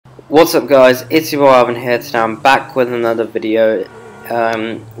What's up guys, it's your boy Alvin here. Today I'm back with another video.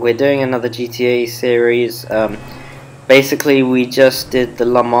 We're doing another GTA series. Basically we just did the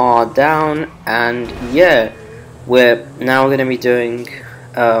Meltdown, and yeah, we're now going to be doing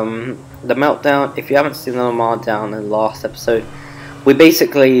the Meltdown. If you haven't seen the Meltdown in the last episode, we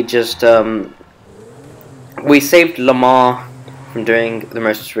basically just we saved Lamar from doing the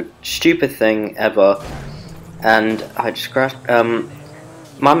most stupid thing ever, and I just crashed.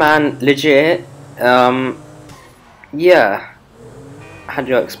 My man, legit, yeah, how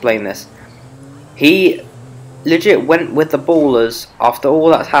do I explain this? He legit went with the ballers after all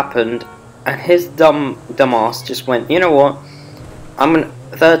that's happened, and his dumbass just went, you know what,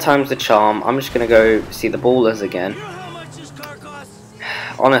 third time's the charm, I'm just gonna go see the ballers again.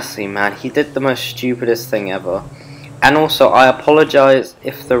 Honestly, man, he did the most stupidest thing ever. And also, I apologize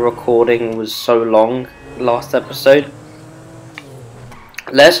if the recording was so long last episode.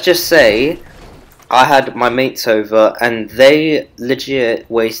 Let's just say I had my mates over and they legit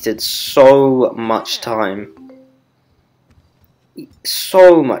wasted so much time.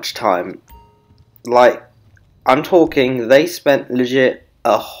 So much time. Like, I'm talking, they spent legit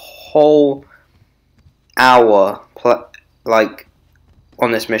a whole hour like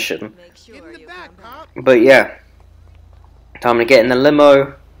on this mission. But yeah, time to get in the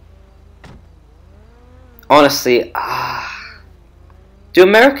limo. Honestly, do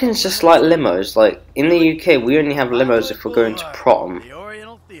Americans just like limos? Like, in the UK, we only have limos if we're going to prom.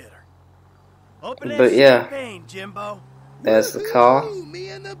 But yeah, there's the car.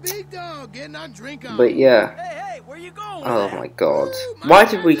 But yeah, oh my god. Why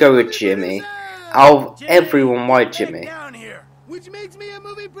did we go with Jimmy? Out of everyone, why Jimmy? Which makes me a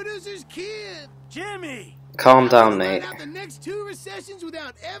movie producer's kid. Jimmy! Calm down, Nate. The next 2 recessions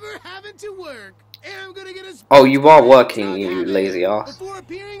without ever having to work. And I'm gonna get a oh, you are working, you lazy ass. Before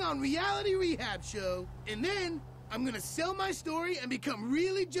appearing on Reality Rehab Show. And then I'm gonna sell my story and become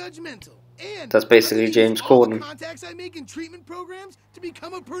really judgmental. And that's basically James Corden. Contacts I make in treatment programs to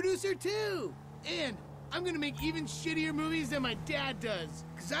become a producer too. And I'm gonna make even shittier movies than my dad does.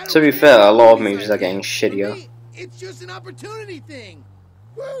 To be fair, a lot of movies are getting shittier. It's just an opportunity thing.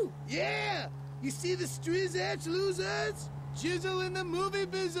 Woo! Yeah! You see the Strizach losers? Jizzle in the movie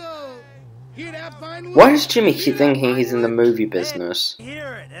bizzo. Hear that fine? Why does Jimmy keep thinking he's in the movie business?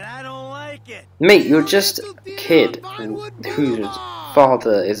 Hear it, and I don't like it. Mate, you're just a kid whose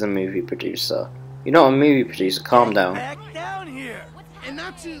father is a movie producer. You're not a movie producer, calm down. Back down here. And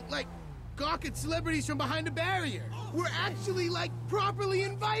not to, like, gawk at celebrities from behind a barrier. We're actually, like, properly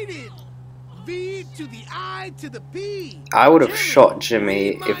invited. V to the I to the P. I would have shot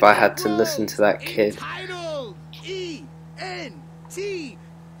Jimmy if I had to listen to that kid. Title E-N-T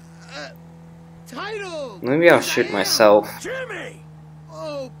title. Maybe I'll shoot myself. Jimmy!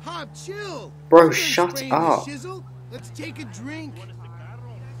 Oh, Pop, chill. Bro, shut up. Let's take a drink.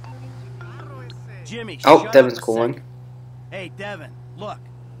 Jimmy, oh, Devin's calling. Hey, Devin, look.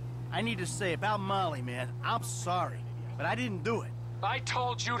 I need to say about Molly, man. I'm sorry, but I didn't do it. I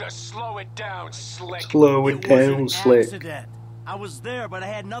told you to slow it down, Slick. Slow it down, Slick. Accident. I was there, but I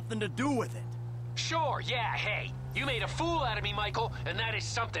had nothing to do with it. Sure, yeah, hey. You made a fool out of me, Michael, and that is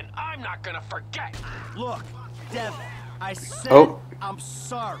something I'm not gonna forget. Look, Devin, I said I'm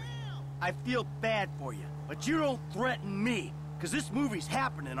sorry. I feel bad for you, but you don't threaten me, because this movie's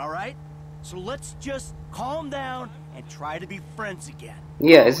happening, all right? So let's just calm down and try to be friends again.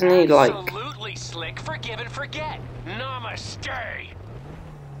 Yeah, isn't he like... Absolutely, Slick. Forgive and forget. Namaste.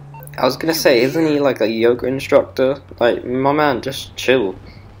 I was gonna say, isn't he like a yoga instructor? Like, my man, just chill.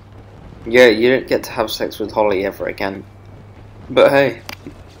 Yeah, you don't get to have sex with Holly ever again. But hey,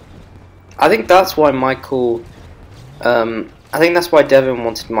 I think that's why Michael, I think that's why Devin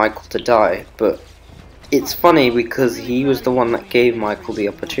wanted Michael to die, but it's funny because he was the one that gave Michael the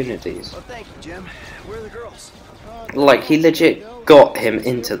opportunities. Well, thank you, Jim. Where are the girls? Like, he legit got him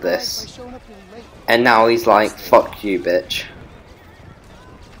into this, and now he's like, fuck you, bitch.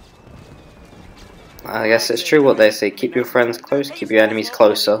 I guess it's true what they say, keep your friends close, keep your enemies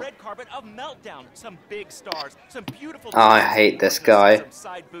closer. Oh, I hate this guy.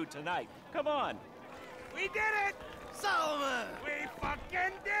 Come on. We did it! Solomon! We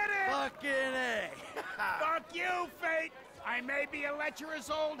fucking did it! Fucking A. Fuck you, fate! I may be a lecherous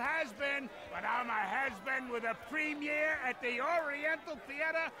old has-been, but I'm a has-been with a premiere at the Oriental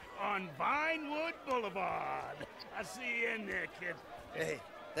Theater on Vinewood Boulevard. I'll see you in there, kid. Hey,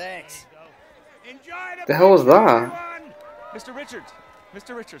 thanks. Enjoy The hell was that? everyone. Mr. Richards,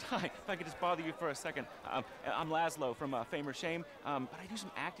 Mr. Richards, hi. If I could just bother you for a second. I'm Laszlo from Fame or Shame, but I do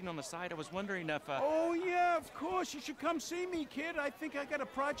some acting on the side. I was wondering if... Oh, yeah, of course. You should come see me, kid. I think I got a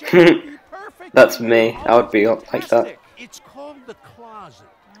project that would be perfect. That's me. I would be like that. It's called The Closet.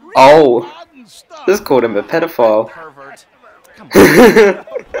 Oh, this called him a pedophile. Pervert. Come on.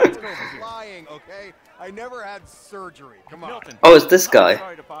 Let's go over here. Lying, okay? I never had surgery. Come on. Milton. Oh, it's this guy.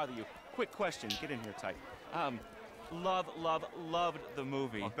 Sorry to bother you. Quick question. Get in here tight. Loved the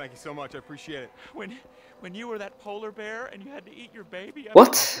movie. Oh, thank you so much. I appreciate it. When you were that polar bear and you had to eat your baby.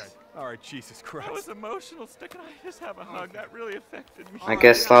 What? All right, Jesus Christ. That was emotional. Stick and I just have a hug. That really affected me. I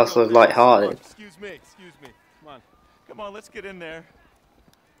guess Laszlo's lighthearted. Excuse me. Come on. Come on, let's get in there.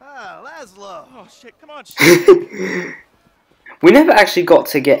 Ah, Laszlo. Oh shit! Come on. Shit. We never actually got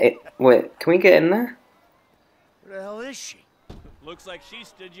to get it. Wait, can we get in there? Where the hell is she? Looks like she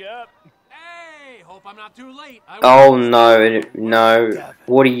stood you up. Hey, hope I'm not too late. Oh no, no.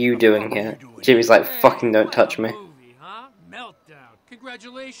 What are you doing here? Jimmy's like, fucking don't touch me. Movie, huh? Meltdown.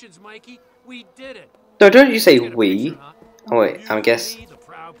 Congratulations, Mikey. We did it. No, don't you say we. Oh wait, I guess The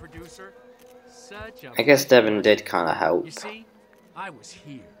proud producer. Such a I guess Devin did kind of help. You see, I was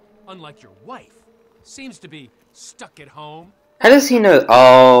here. Unlike your wife. Seems to be stuck at home. How does he know?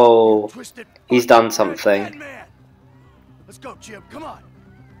 Oh, he's done something. Let's go, Jim. Come on.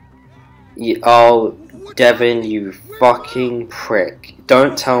 Oh, Devin, you fucking prick.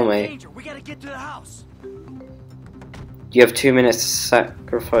 Don't tell me. We gotta get to the house. You have 2 minutes to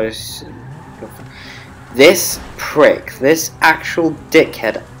sacrifice. This prick, this actual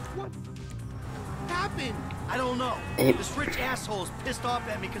dickhead. What happened? I don't know. He- This rich asshole is pissed off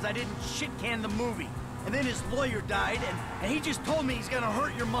at me because I didn't shit can the movie. And then his lawyer died, and he just told me he's gonna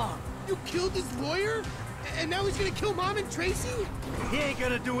hurt your mom. You killed his lawyer? And now he's gonna kill Mom and Tracy? He ain't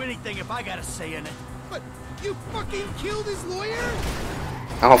gonna do anything if I got a say in it. But you fucking killed his lawyer?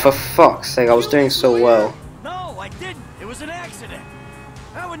 Oh, for fuck's sake, I was doing so well. No, I didn't. It was an accident.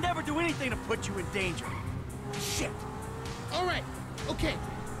 I would never do anything to put you in danger. Shit. All right, okay.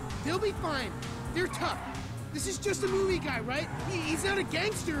 They'll be fine. They're tough. This is just a movie guy, right? He's not a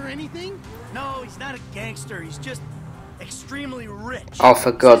gangster or anything. No, he's not a gangster. He's just extremely rich. Oh,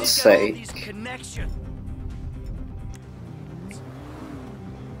 for God's He's got all sake. these connections.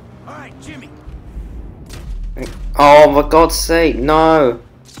 All right, Jimmy. Oh, for God's sake, no.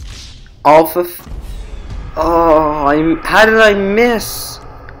 Oh, for oh, how did I miss?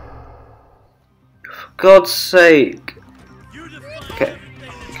 For God's sake. Okay,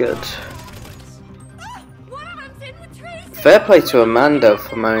 good. Fair play to Amanda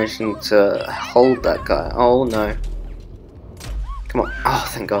for managing to hold that guy. Oh no. Come on. Oh,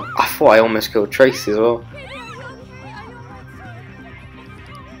 thank God. I thought I almost killed Tracy as well.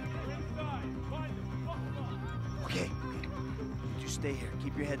 Okay. You just stay here.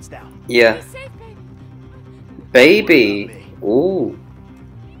 Keep your heads down. Yeah. Baby. Ooh.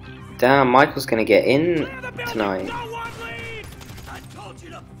 Damn, Michael's gonna get in tonight. I told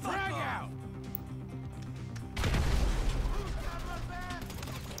you to fuck out.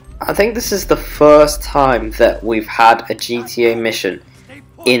 I think this is the first time that we've had a GTA mission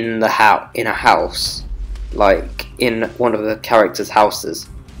in the in a house, like in one of the characters' houses.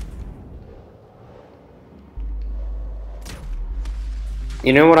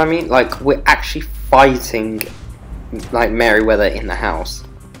 You know what I mean? Like we're actually fighting, like Merryweather in the house.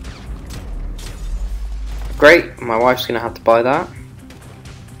 Great, my wife's gonna have to buy that.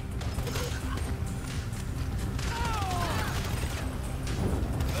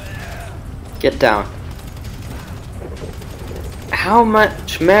 Get down. How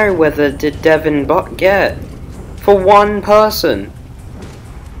much Merryweather did Devin get? For one person?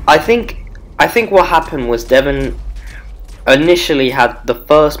 I think what happened was Devin initially had the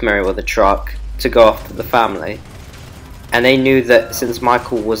first Merryweather truck to go after the family. And they knew that since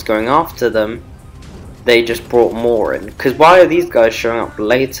Michael was going after them, they just brought more in. Because why are these guys showing up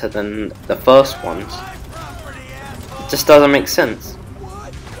later than the first ones? It just doesn't make sense.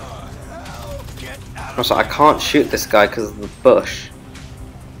 Also, I can't shoot this guy because of the bush.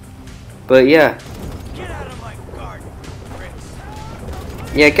 But yeah. Get out of my garden, Chris.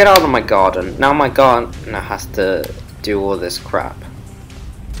 Yeah, get out of my garden. Now my garden has to do all this crap.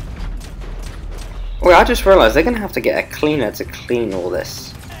 Wait, I just realized they're going to have to get a cleaner to clean all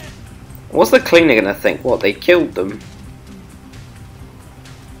this. What's the cleaner going to think? What, they killed them?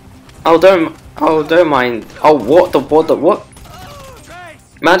 Oh, don't mind. Oh, what?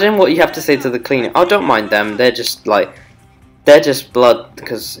 Imagine what you have to say to the cleaner. Oh, don't mind them. They're just blood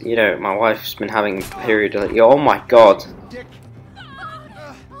because, you know, my wife's been having a period. Like, oh my God. Dick.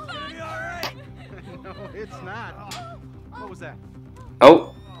 No, it's not. What was that?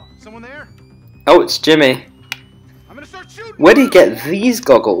 Oh. Someone there? Oh, it's Jimmy. I'm gonna start shooting. Where did he get these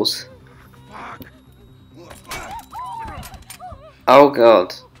goggles? Fuck. Oh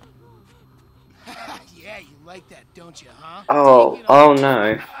god. Yeah, you like that, don't you, huh? Oh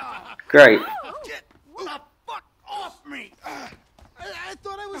no. Great. Get the fuck off me! I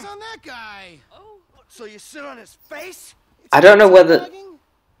thought I was on that guy. So you sit on his face? I don't know whether...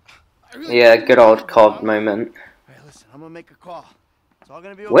 Really Yeah, good old COD moment. Alright, listen, I'm gonna make a call. It's all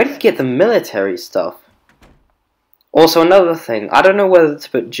gonna be okay. Where did he get the military stuff? Also, another thing. I don't know whether to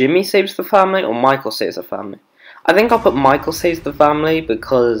put Jimmy saves the family or Michael saves the family. I think I'll put Michael saves the family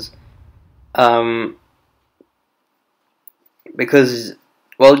because...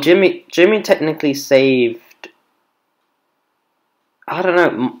 Well, Jimmy technically saved... I don't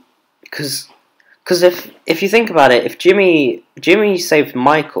know, because if you think about it, if Jimmy saved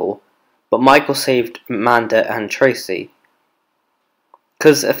Michael, but Michael saved Amanda and Tracy,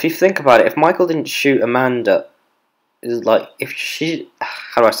 because if you think about it, if Michael didn't shoot Amanda, is like if she,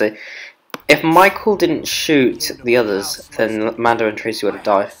 how do I say, if Michael didn't shoot the others, then Amanda and Tracy would have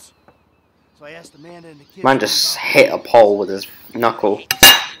died. So I asked Amanda and the kids. Man just hit a pole with his knuckle.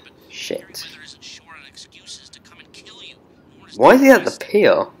 Shit. Why is he at the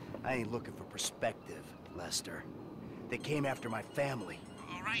pier? I ain't looking for perspective, Lester. They came after my family.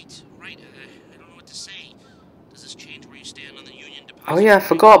 All right. I don't know what to say. Does this change where you stand on the Union deposit? Oh yeah, I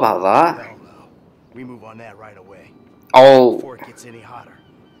forgot about that. Hell no. We move on that right away. Oh. Before it gets any hotter.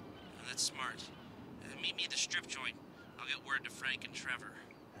 That's smart. Meet me at the strip joint. I'll get word to Frank and Trevor.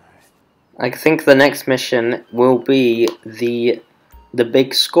 I think the next mission will be the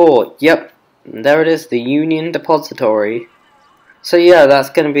big score. Yep, there it is, the Union Depository. So yeah,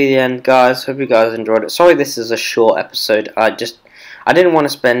 that's going to be the end, guys. Hope you guys enjoyed it. Sorry this is a short episode. I didn't want to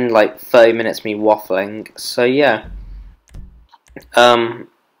spend like 30 minutes me waffling. So yeah. Let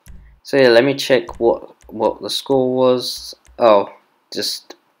me check what the score was. Oh,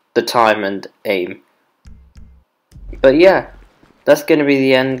 just the time and aim. But yeah, that's going to be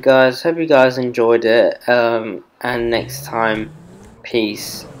the end, guys. Hope you guys enjoyed it. And next time,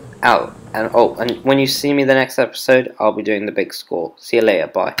 peace out. And when you see me the next episode, I'll be doing the big score. See you later.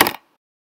 Bye.